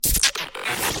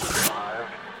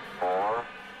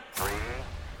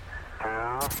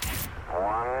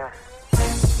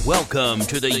Welcome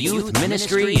to the Youth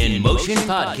Ministry in Motion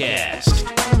podcast,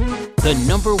 the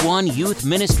number one youth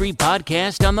ministry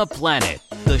podcast on the planet,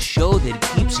 the show that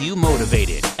keeps you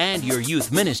motivated and your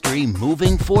youth ministry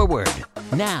moving forward.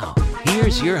 Now,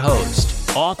 here's your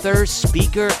host, author,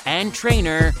 speaker, and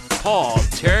trainer, Paul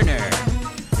Turner.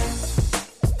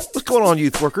 What's going on,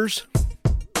 youth workers?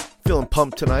 Feeling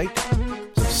pumped tonight.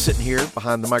 So I'm sitting here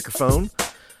behind the microphone,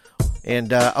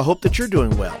 and I hope that you're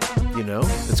doing well. You know,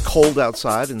 it's cold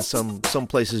outside in some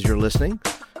places you're listening,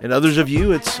 and others of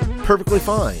you, it's perfectly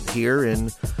fine. Here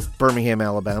in Birmingham,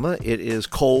 Alabama, it is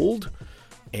cold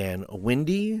and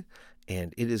windy,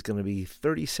 and it is going to be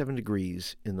 37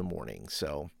 degrees in the morning.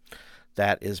 So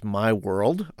that is my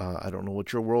world. I don't know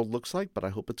what your world looks like, but I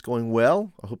hope it's going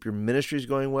well. I hope your ministry is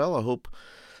going well. I hope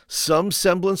some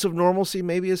semblance of normalcy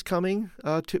maybe is coming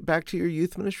back to your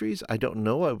youth ministries. I don't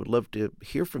know. I would love to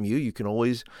hear from you. You can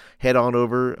always head on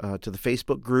over to the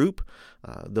Facebook group.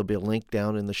 There'll be a link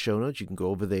down in the show notes. You can go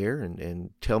over there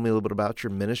and tell me a little bit about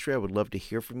your ministry. I would love to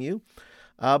hear from you.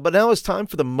 But now it's time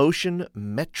for the motion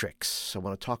metrics. I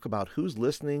want to talk about who's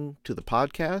listening to the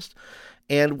podcast.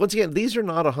 And once again, these are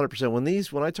not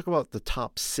 100%. When I talk about the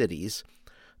top cities,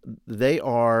 they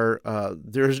are,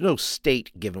 there's no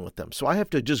state given with them. So I have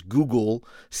to just Google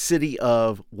city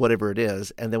of whatever it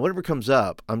is. And then whatever comes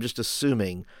up, I'm just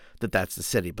assuming that that's the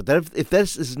city. But if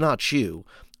this is not you,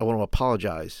 I want to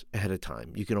apologize ahead of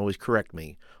time. You can always correct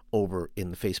me over in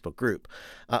the Facebook group.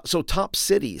 So top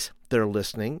cities that are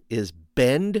listening is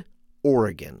Bend,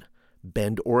 Oregon.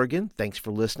 Bend, Oregon. Thanks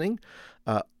for listening.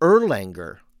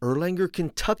 Erlanger,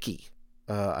 Kentucky.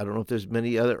 I don't know if there's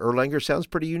many other. Erlanger sounds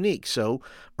pretty unique. So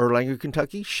Erlanger,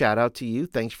 Kentucky, shout out to you.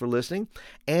 Thanks for listening.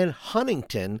 And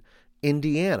Huntington,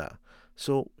 Indiana.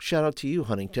 So shout out to you,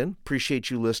 Huntington. Appreciate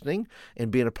you listening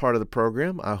and being a part of the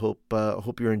program. I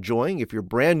hope you're enjoying. If you're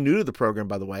brand new to the program,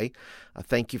 by the way,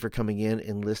 thank you for coming in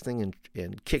and listening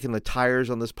and kicking the tires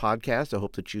on this podcast. I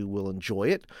hope that you will enjoy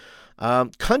it.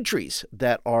 Countries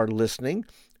that are listening.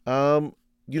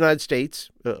 United States,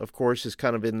 of course, is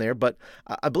kind of in there, but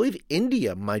I believe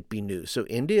India might be new. So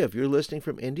India, if you're listening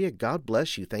from India, God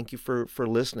bless you. Thank you for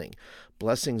listening.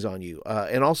 Blessings on you.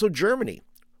 And also Germany.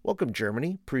 Welcome,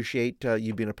 Germany. Appreciate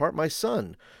you being a part. My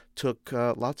son took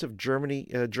lots of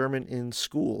German in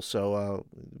school, so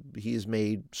he's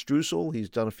made streusel. He's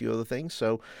done a few other things.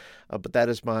 So, but that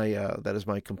is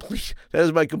my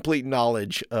complete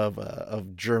knowledge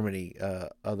of Germany,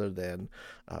 other than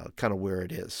kind of where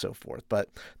it is, so forth. But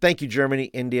thank you, Germany,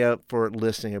 India, for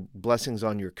listening. Blessings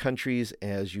on your countries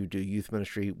as you do youth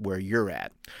ministry where you're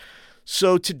at.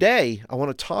 So today I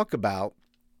want to talk about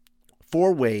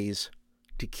 4 ways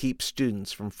to keep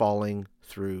students from falling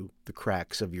through the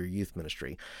cracks of your youth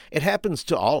ministry. It happens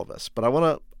to all of us, but I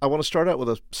want to start out with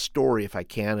a story if I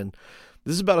can. And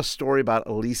this is about a story about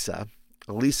Elisa.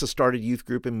 Elisa started youth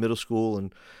group in middle school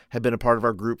and had been a part of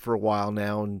our group for a while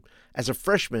now. And as a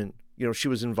freshman, she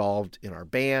was involved in our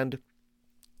band.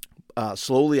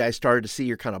 Slowly, I started to see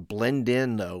her kind of blend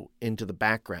in, though, into the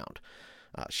background.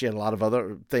 She had a lot of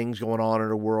other things going on in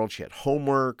her world. She had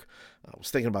homework. I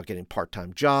was thinking about getting a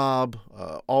part-time job,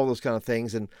 all those kind of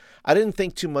things. And I didn't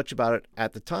think too much about it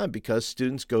at the time because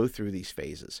students go through these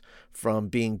phases from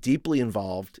being deeply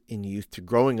involved in youth to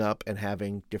growing up and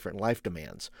having different life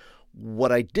demands.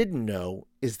 What I didn't know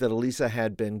is that Elisa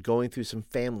had been going through some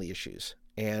family issues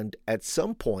and at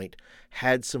some point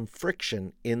had some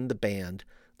friction in the band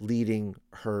leading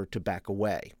her to back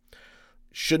away.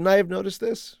 Shouldn't I have noticed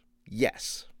this?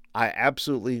 Yes, I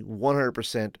absolutely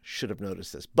 100% should have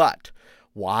noticed this. But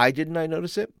why didn't I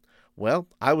notice it? Well,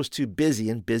 I was too busy,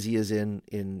 and busy is in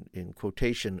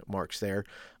quotation marks there,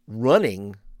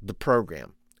 running the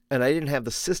program. And I didn't have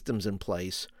the systems in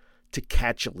place to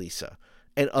catch Elisa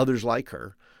and others like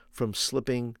her from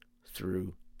slipping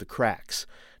through the cracks.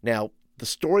 Now, the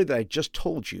story that I just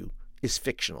told you is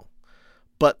fictional,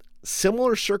 but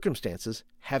similar circumstances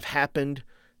have happened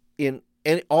in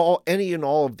any and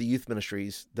all of the youth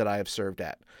ministries that I have served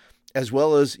at, as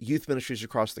well as youth ministries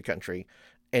across the country,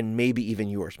 and maybe even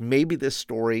yours. Maybe this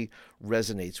story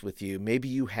resonates with you. Maybe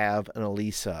you have an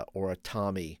Elisa or a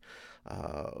Tommy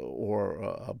or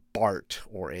a Bart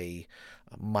or a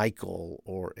Michael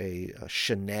or a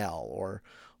Chanel or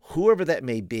whoever that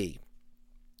may be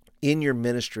in your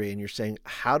ministry, and you're saying,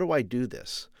 how do I do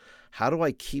this? How do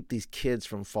I keep these kids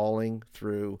from falling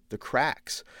through the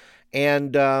cracks?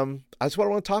 And that's what I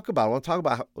want to talk about. I want to talk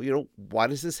about, why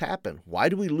does this happen? Why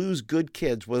do we lose good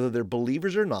kids, whether they're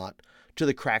believers or not, to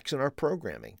the cracks in our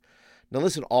programming? Now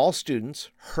listen, all students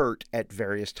hurt at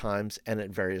various times and at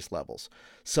various levels.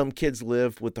 Some kids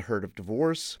live with the hurt of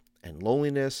divorce and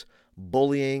loneliness,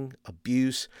 bullying,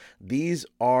 abuse. These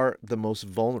are the most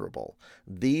vulnerable.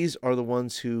 These are the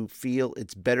ones who feel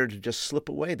it's better to just slip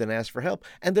away than ask for help.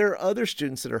 And there are other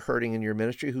students that are hurting in your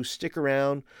ministry who stick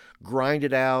around, grind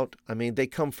it out. I mean, they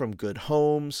come from good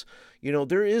homes.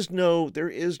 There is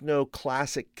no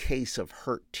classic case of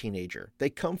hurt teenager. They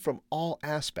come from all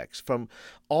aspects, from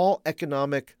all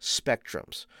economic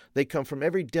spectrums. They come from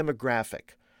every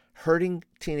demographic. Hurting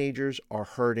teenagers are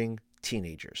hurting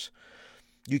teenagers.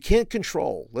 You can't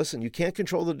control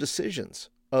the decisions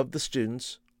of the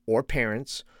students or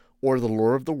parents or the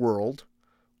lure of the world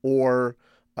or,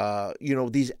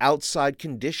 these outside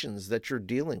conditions that you're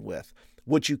dealing with.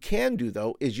 What you can do,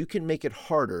 though, is you can make it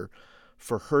harder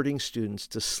for hurting students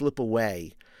to slip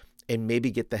away and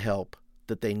maybe get the help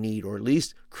that they need, or at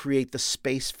least create the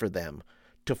space for them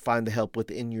to find the help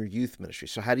within your youth ministry.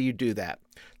 So how do you do that?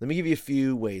 Let me give you a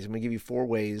few ways. I'm going to give you 4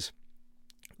 ways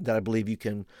that I believe you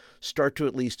can start to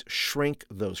at least shrink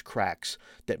those cracks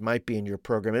that might be in your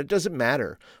program. And it doesn't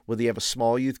matter whether you have a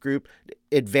small youth group.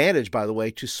 Advantage, by the way,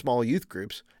 to small youth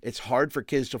groups, it's hard for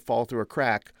kids to fall through a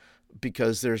crack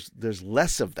because there's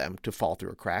less of them to fall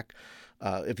through a crack.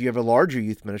 If you have a larger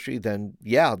youth ministry, then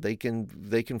yeah, they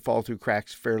can fall through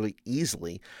cracks fairly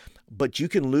easily. But you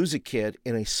can lose a kid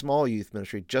in a small youth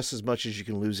ministry just as much as you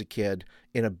can lose a kid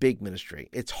in a big ministry.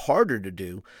 It's harder to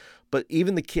do, but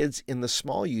even the kids in the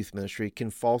small youth ministry can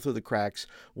fall through the cracks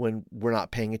when we're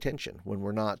not paying attention, when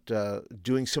we're not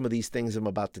doing some of these things I'm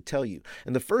about to tell you.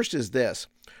 And the first is this: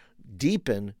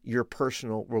 deepen your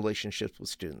personal relationships with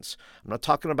students. I'm not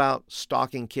talking about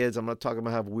stalking kids. I'm not talking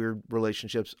about having weird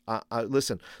relationships.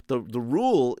 Listen, the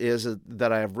rule is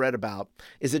that I have read about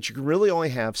is that you can really only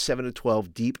have 7 to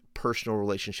 12 deep personal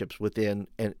relationships within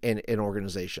an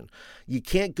organization. You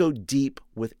can't go deep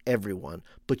with everyone,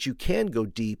 but you can go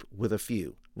deep with a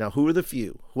few. Now, who are the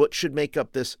few? What should make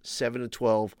up this 7 to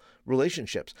 12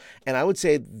 relationships? And I would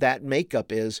say that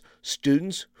makeup is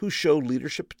students who show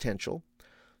leadership potential,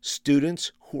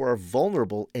 students who are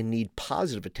vulnerable and need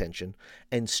positive attention,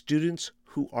 and students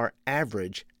who are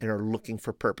average and are looking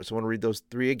for purpose. I want to read those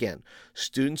 3 again.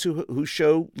 Students who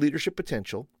show leadership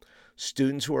potential,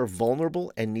 students who are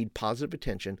vulnerable and need positive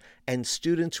attention, and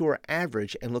students who are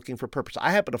average and looking for purpose.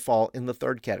 I happen to fall in the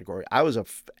 3rd category. I was an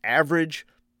average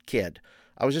kid.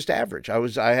 I was just average. I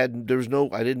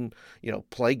didn't,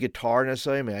 play guitar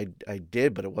necessarily. I mean, I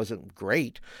did, but it wasn't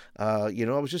great. I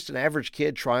was just an average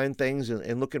kid trying things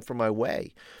and looking for my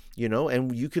way,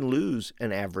 and you can lose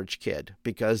an average kid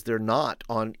because they're not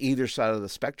on either side of the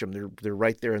spectrum. They're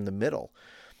right there in the middle.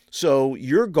 So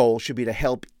your goal should be to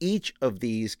help each of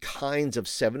these kinds of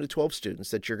 7 to 12 students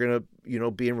that you're going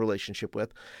to, be in relationship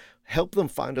with, help them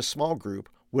find a small group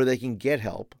where they can get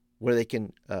help, where they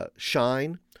can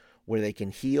shine, where they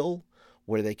can heal,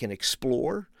 where they can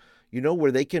explore,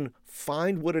 where they can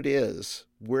find what it is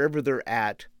wherever they're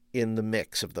at in the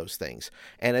mix of those things.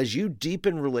 And as you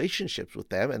deepen relationships with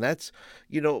them, and that's,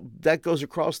 that goes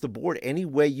across the board, any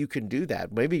way you can do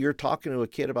that. Maybe you're talking to a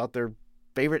kid about their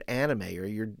favorite anime, or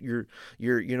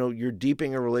you're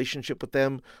deepening a relationship with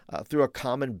them through a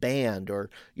common band, or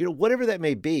whatever that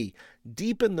may be.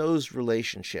 Deepen those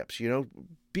relationships.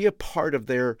 Be a part of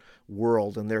their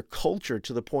world and their culture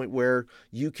to the point where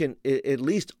you can at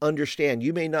least understand.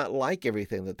 You may not like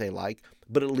everything that they like,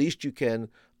 but at least you can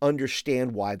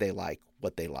understand why they like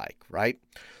what they like, right?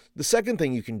 The second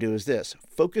thing you can do is this: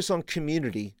 focus on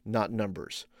community, not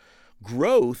numbers.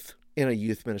 Growth in a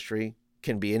youth ministry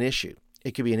can be an issue.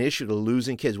 It can be an issue to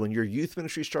losing kids. When your youth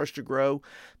ministry starts to grow,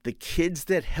 the kids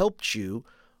that helped you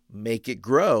make it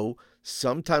grow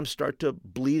sometimes start to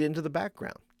bleed into the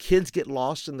background. Kids get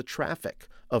lost in the traffic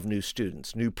of new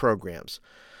students, new programs.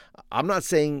 I'm not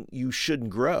saying you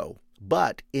shouldn't grow,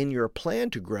 but in your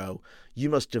plan to grow, you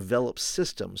must develop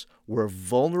systems where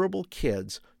vulnerable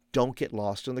kids don't get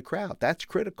lost in the crowd. That's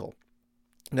critical.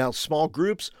 Now, small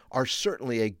groups are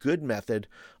certainly a good method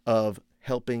of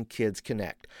helping kids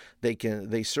connect.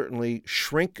 They certainly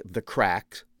shrink the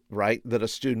crack, right, that a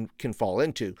student can fall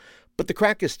into, but the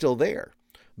crack is still there.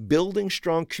 Building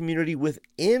strong community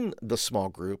within the small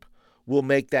group will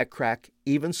make that crack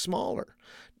even smaller.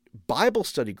 Bible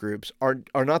study groups are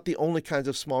not the only kinds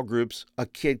of small groups a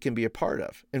kid can be a part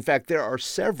of. In fact, there are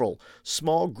several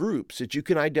small groups that you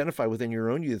can identify within your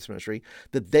own youth ministry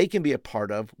that they can be a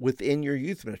part of within your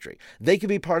youth ministry. They can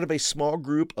be part of a small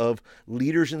group of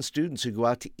leaders and students who go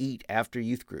out to eat after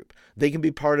youth group. They can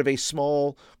be part of a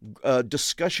small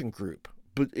discussion group,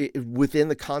 but within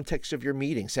the context of your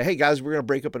meeting. Say, hey guys, we're going to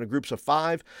break up into groups of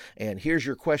 5, and here's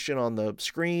your question on the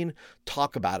screen.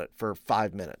 Talk about it for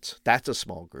 5 minutes. That's a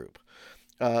small group.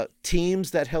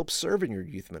 teams that help serve in your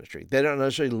youth ministry. They're not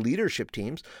necessarily leadership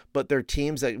teams, but they're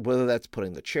teams that, whether that's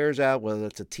putting the chairs out, whether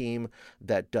that's a team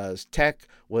that does tech,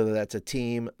 whether that's a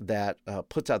team that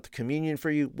puts out the communion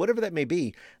for you, whatever that may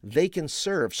be, they can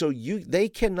serve. So they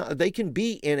can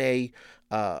be in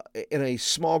a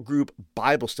small group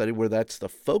Bible study where that's the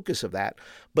focus of that,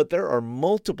 but there are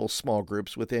multiple small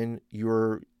groups within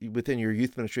your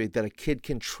youth ministry that a kid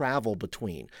can travel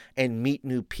between and meet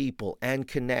new people and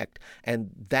connect. And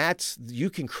you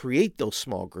can create those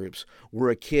small groups where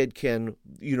a kid can,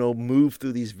 move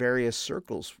through these various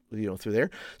circles, through there.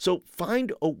 So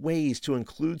find ways to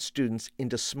include students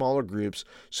into smaller groups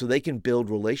so they can build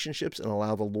relationships and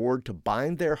allow the Lord to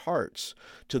bind their hearts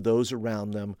to those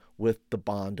around them with the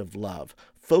bond of love.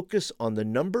 Focus on the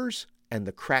numbers and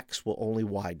the cracks will only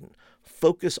widen.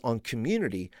 Focus on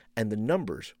community and the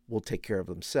numbers will take care of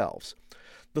themselves.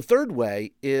 The third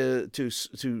way is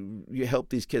to help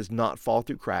these kids not fall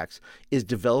through cracks is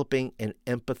developing an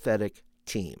empathetic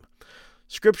team.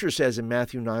 Scripture says in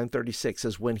Matthew 9:36,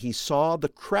 says, when he saw the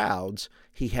crowds,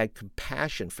 he had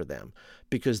compassion for them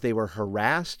because they were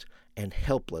harassed and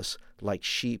helpless like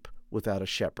sheep without a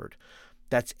shepherd.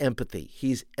 That's empathy.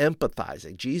 He's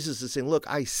empathizing. Jesus is saying, look,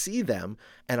 I see them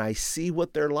and I see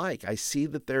what they're like. I see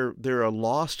that they're a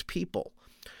lost people.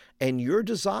 And your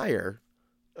desire,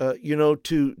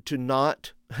 to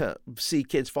not see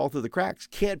kids fall through the cracks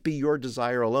can't be your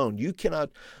desire alone. You cannot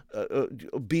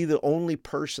be the only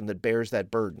person that bears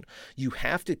that burden. You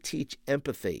have to teach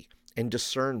empathy and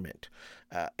discernment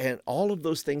and all of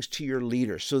those things to your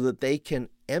leaders so that they can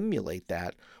emulate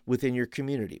that within your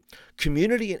community.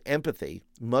 Community and empathy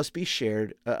must be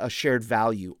a shared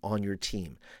value on your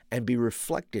team and be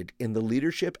reflected in the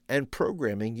leadership and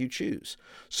programming you choose.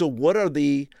 So what are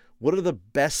the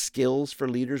best skills for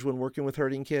leaders when working with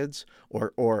hurting kids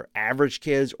or average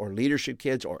kids or leadership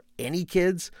kids or any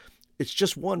kids? It's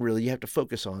just one really you have to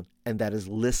focus on, and that is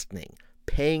listening.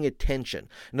 Paying attention.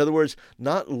 In other words,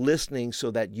 not listening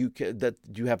so that you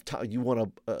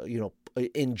want to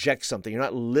inject something. You're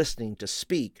not listening to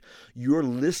speak. You're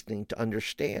listening to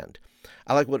understand.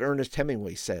 I like what Ernest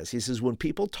Hemingway says. He says, when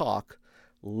people talk,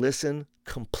 listen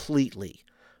completely.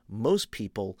 Most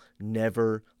people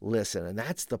never listen. And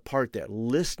that's the part there,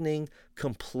 listening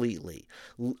completely,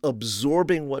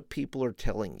 absorbing what people are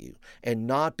telling you and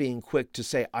not being quick to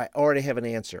say, I already have an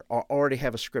answer, I already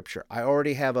have a scripture, I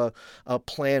already have a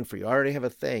plan for you, I already have a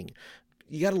thing.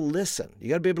 You got to listen. You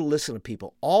got to be able to listen to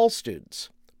people. All students,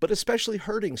 but especially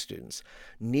hurting students,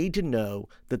 need to know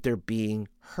that they're being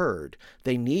heard.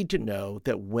 They need to know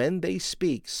that when they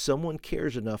speak, someone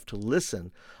cares enough to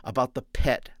listen about the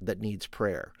pet that needs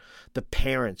prayer, the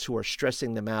parents who are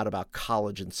stressing them out about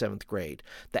college in 7th grade,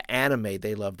 the anime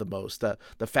they love the most,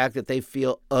 the fact that they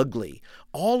feel ugly.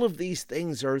 All of these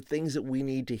things are things that we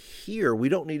need to hear. We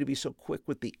don't need to be so quick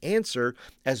with the answer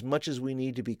as much as we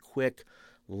need to be quick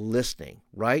listening,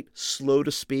 right? Slow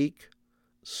to speak.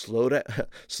 Slow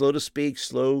to speak,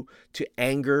 slow to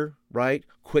anger, right?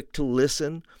 Quick to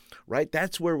listen, right?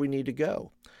 That's where we need to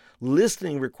go.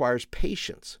 Listening requires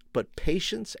patience, but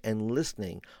patience and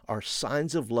listening are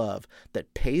signs of love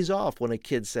that pays off when a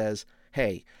kid says,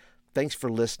 hey, thanks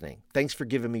for listening. Thanks for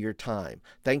giving me your time.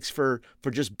 Thanks for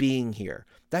just being here.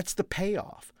 That's the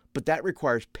payoff, but that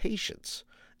requires patience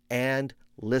and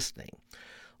listening.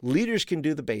 Leaders can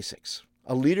do the basics.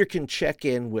 A leader can check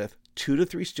in with 2 to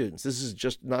 3 students. This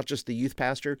is not just the youth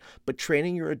pastor, but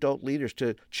training your adult leaders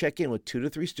to check in with 2 to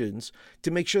 3 students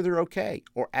to make sure they're okay,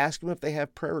 or ask them if they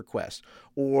have prayer requests,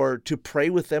 or to pray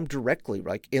with them directly,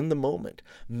 like in the moment.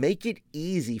 Make it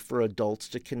easy for adults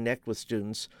to connect with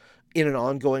students in an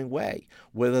ongoing way,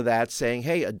 whether that's saying,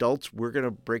 hey, adults, we're going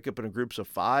to break up into groups of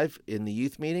 5 in the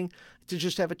youth meeting to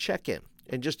just have a check-in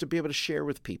and just to be able to share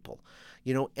with people.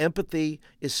 Empathy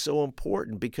is so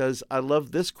important because I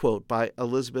love this quote by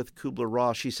Elizabeth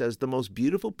Kubler-Ross. She says, the most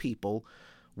beautiful people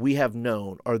we have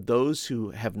known are those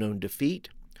who have known defeat,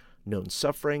 known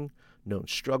suffering, known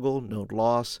struggle, known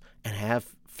loss, and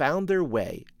have found their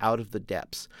way out of the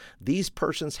depths. These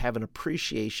persons have an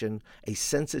appreciation, a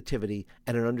sensitivity,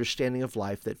 and an understanding of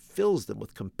life that fills them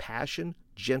with compassion,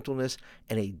 gentleness,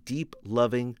 and a deep,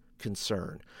 loving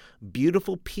concern.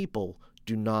 Beautiful people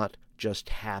do not just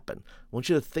happen. I want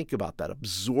you to think about that.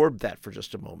 Absorb that for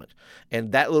just a moment.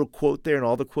 And that little quote there and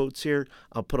all the quotes here,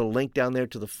 I'll put a link down there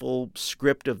to the full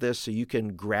script of this so you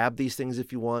can grab these things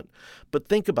if you want. But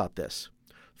think about this.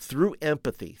 Through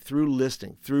empathy, through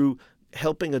listening, through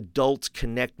helping adults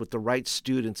connect with the right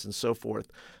students and so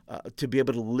forth, to be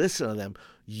able to listen to them,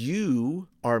 you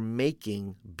are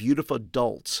making beautiful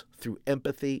adults through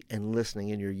empathy and listening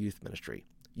in your youth ministry.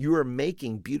 You are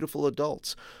making beautiful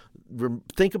adults.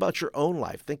 Think about your own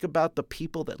life. Think about the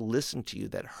people that listened to you,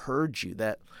 that heard you,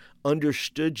 that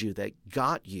understood you, that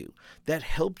got you, that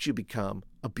helped you become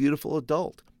a beautiful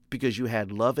adult because you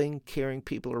had loving, caring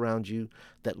people around you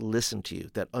that listened to you,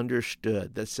 that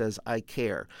understood, that says, I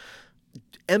care.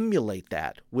 Emulate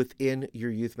that within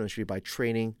your youth ministry by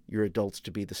training your adults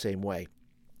to be the same way.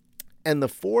 And the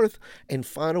fourth and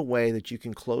final way that you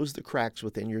can close the cracks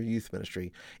within your youth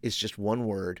ministry is just one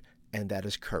word, and that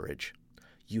is courage.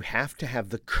 You have to have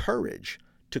the courage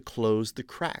to close the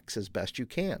cracks as best you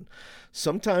can.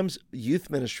 Sometimes youth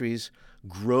ministries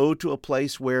grow to a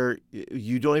place where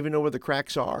you don't even know where the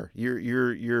cracks are.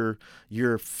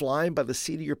 You're flying by the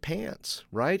seat of your pants,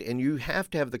 right? And you have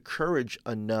to have the courage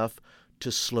enough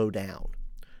to slow down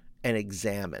and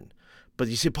examine. But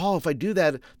you say, Paul, if I do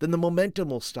that, then the momentum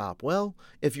will stop. Well,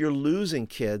 if you're losing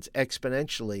kids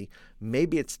exponentially,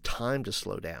 maybe it's time to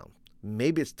slow down.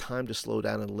 Maybe it's time to slow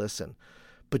down and listen.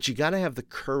 But you got to have the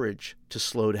courage to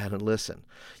slow down and listen.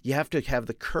 You have to have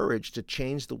the courage to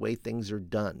change the way things are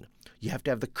done. You have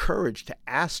to have the courage to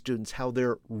ask students how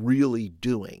they're really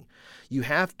doing. You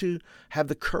have to have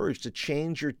the courage to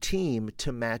change your team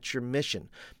to match your mission.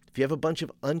 If you have a bunch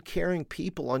of uncaring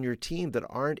people on your team that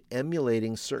aren't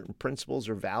emulating certain principles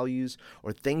or values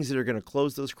or things that are going to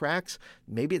close those cracks,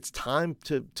 maybe it's time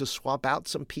to swap out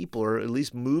some people or at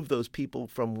least move those people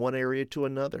from one area to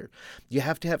another. You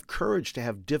have to have courage to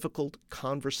have difficult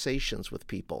conversations with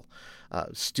people,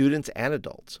 students and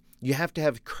adults. You have to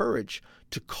have courage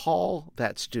to call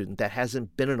that student that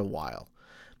hasn't been in a while.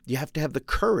 You have to have the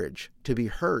courage to be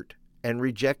hurt and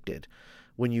rejected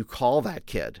when you call that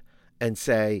kid and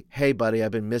say, hey, buddy, I've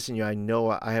been missing you. I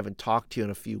know I haven't talked to you in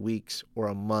a few weeks or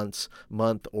a month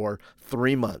or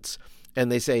 3 months.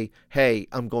 And they say, hey,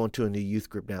 I'm going to a new youth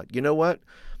group now. You know what?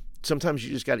 Sometimes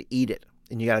you just got to eat it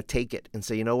and you got to take it and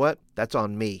say, you know what? That's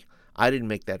on me. I didn't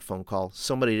make that phone call.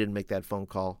 Somebody didn't make that phone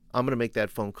call. I'm going to make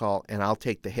that phone call and I'll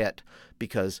take the hit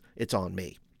because it's on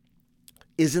me.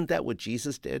 Isn't that what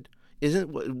Jesus did?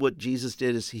 Isn't what Jesus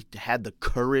did is he had the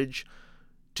courage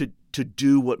to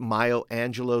do what Maya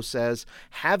Angelou says,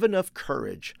 have enough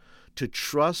courage to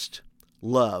trust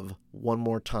love one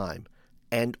more time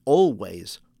and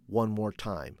always one more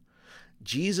time.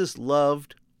 Jesus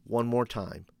loved one more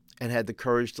time and had the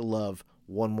courage to love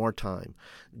one more time.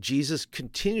 Jesus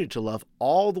continued to love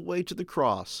all the way to the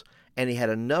cross, and he had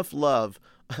enough love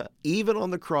even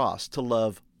on the cross to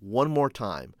love one more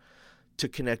time, to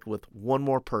connect with one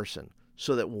more person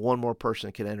so that one more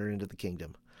person can enter into the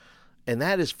kingdom. And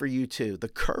that is for you too, the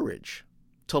courage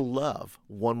to love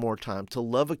one more time, to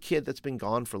love a kid that's been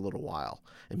gone for a little while.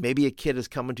 And maybe a kid is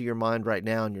coming to your mind right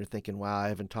now and you're thinking, wow, I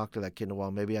haven't talked to that kid in a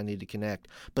while. Maybe I need to connect.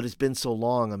 But it's been so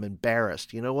long, I'm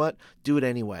embarrassed. You know what? Do it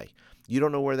anyway. You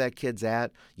don't know where that kid's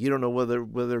at. You don't know whether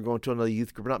they're going to another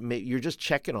youth group or not. You're just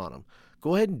checking on them.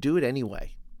 Go ahead and do it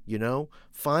anyway. You know,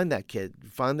 find that kid,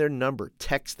 find their number,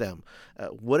 text them,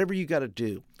 whatever you got to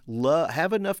do.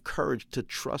 Have enough courage to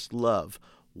trust love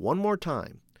one more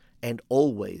time and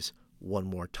always one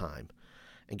more time.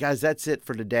 And guys, that's it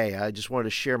for today. I just wanted to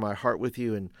share my heart with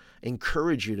you and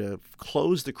encourage you to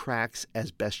close the cracks as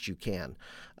best you can.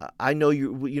 I know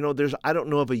I don't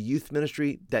know of a youth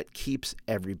ministry that keeps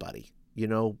everybody,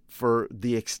 for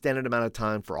the extended amount of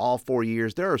time for all 4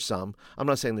 years. There are some. I'm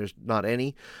not saying there's not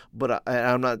any, but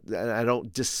I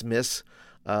don't dismiss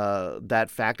that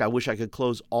fact. I wish I could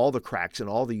close all the cracks in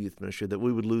all the youth ministry, that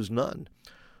we would lose none.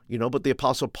 But the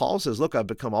Apostle Paul says, look, I've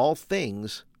become all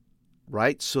things,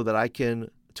 right, so that I can,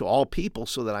 to all people,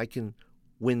 so that I can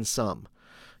win some.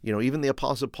 Even the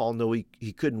Apostle Paul knew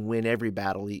he couldn't win every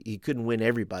battle. He couldn't win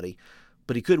everybody,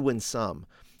 but he could win some.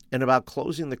 And about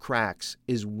closing the cracks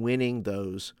is winning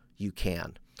those you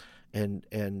can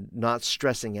and not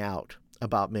stressing out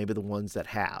about maybe the ones that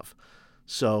have.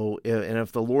 So, and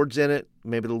if the Lord's in it,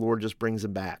 maybe the Lord just brings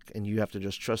them back, and you have to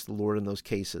just trust the Lord in those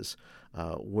cases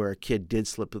where a kid did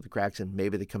slip through the cracks, and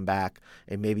maybe they come back,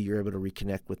 and maybe you're able to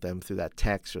reconnect with them through that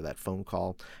text or that phone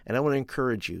call. And I want to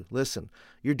encourage you, listen,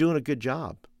 you're doing a good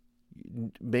job.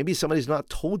 Maybe somebody's not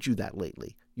told you that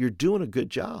lately. You're doing a good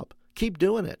job. Keep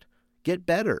doing it. Get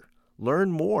better.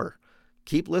 Learn more.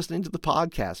 Keep listening to the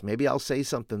podcast. Maybe I'll say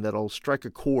something that'll strike a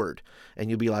chord, and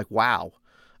you'll be like, wow,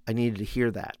 I needed to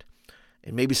hear that.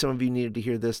 And maybe some of you needed to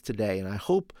hear this today, and I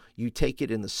hope you take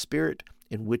it in the spirit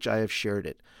in which I have shared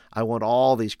it. I want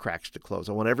all these cracks to close.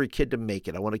 I want every kid to make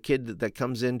it. I want a kid that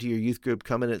comes into your youth group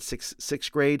come in at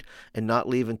sixth grade and not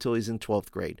leave until he's in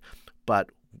 12th grade. But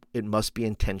it must be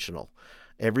intentional.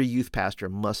 Every youth pastor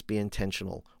must be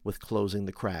intentional with closing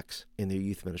the cracks in their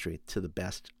youth ministry to the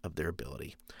best of their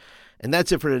ability. And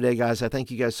that's it for today, guys. I thank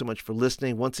you guys so much for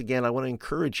listening. Once again, I want to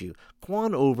encourage you, go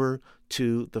on over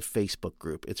to the Facebook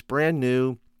group. It's brand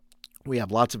new. We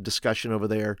have lots of discussion over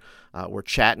there. We're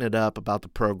chatting it up about the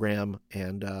program,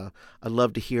 and I'd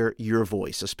love to hear your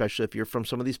voice, especially if you're from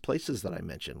some of these places that I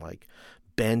mentioned, like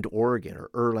Bend, Oregon, or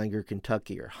Erlanger,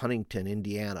 Kentucky, or Huntington,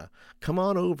 Indiana. Come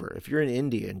on over. If you're in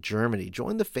India and Germany,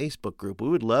 join the Facebook group. We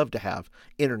would love to have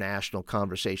international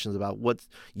conversations about what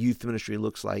youth ministry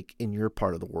looks like in your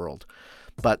part of the world.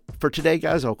 But for today,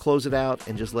 guys, I'll close it out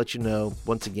and just let you know,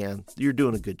 once again, you're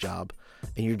doing a good job,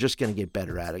 and you're just going to get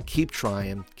better at it. Keep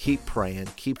trying, keep praying,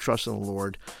 keep trusting the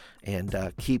Lord, and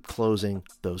keep closing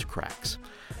those cracks.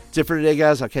 That's it for today,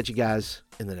 guys. I'll catch you guys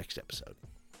in the next episode.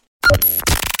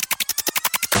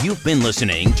 You've been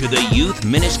listening to the Youth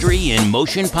Ministry in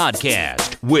Motion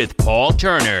podcast with Paul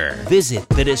Turner. Visit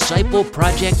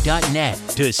thediscipleproject.net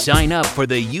to sign up for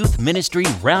the Youth Ministry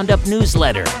Roundup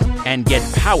newsletter and get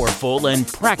powerful and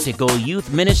practical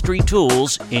youth ministry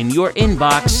tools in your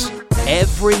inbox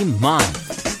every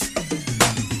month.